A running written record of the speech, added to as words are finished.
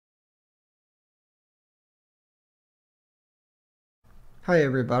Hi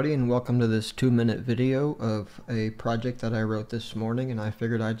everybody, and welcome to this 2-minute video of a project that I wrote this morning, and I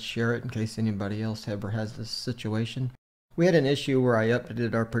figured I'd share it in case anybody else ever has this situation. We had an issue where I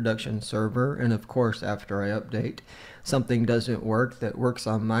updated our production server, and of course after I update something doesn't work that works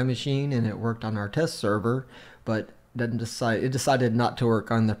on my machine and it worked on our test server, but it decided not to work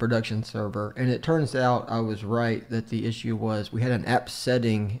on the production server. And it turns out I was right that the issue was we had an app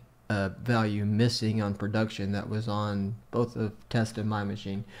setting value missing on production that was on both the test and my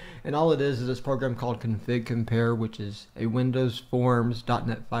machine. And all it is this program called config compare, which is a Windows Forms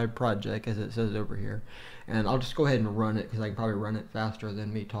 .NET 5 project, as it says over here. And I'll just go ahead and run it because I can probably run it faster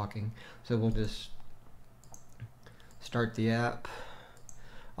than me talking. So we'll just start the app.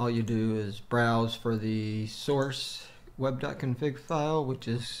 All you do is browse for the source web.config file, which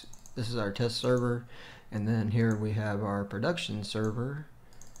is, this is our test server, and then here we have our production server,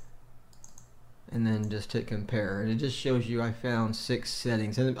 and then just hit compare, and it just shows you I found 6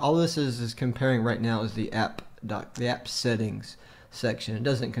 settings, and all this is comparing right now is the app settings section. It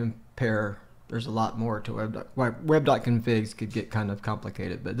doesn't compare. There's a lot more to web.configs could get kind of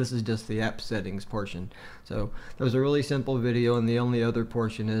complicated, but this is just the app settings portion. So that was a really simple video, and the only other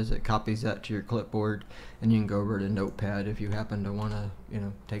portion is it copies that to your clipboard, and you can go over to Notepad if you happen to want to,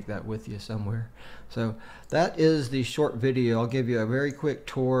 take that with you somewhere. So that is the short video. I'll give you a very quick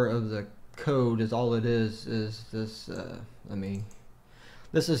tour of the code. Is all it is this.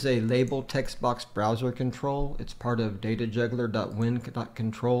 This is a label text box browser control. It's part of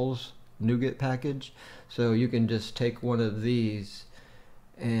DataJuggler.Win.Controls Nuget package. So you can just take one of these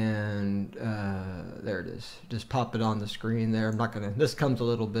and there it is. Just pop it on the screen there. I'm not gonna. This comes a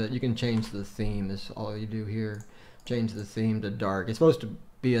little bit. You can change the theme. Is all you do here. Change the theme to dark. It's supposed to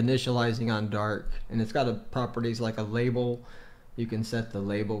be initializing on dark, and it's got properties like a label. You can set the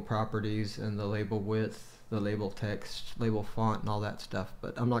label properties and the label width, the label text, label font, and all that stuff.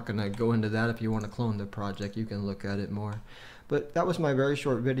 But I'm not going to go into that. If you want to clone the project, you can look at it more. But that was my very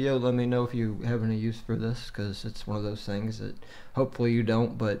short video. Let me know if you have any use for this, because it's one of those things that hopefully you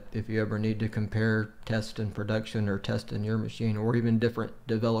don't, but if you ever need to compare test in production or test in your machine, or even different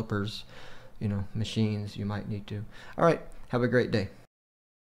developers, machines, you might need to. All right, have a great day.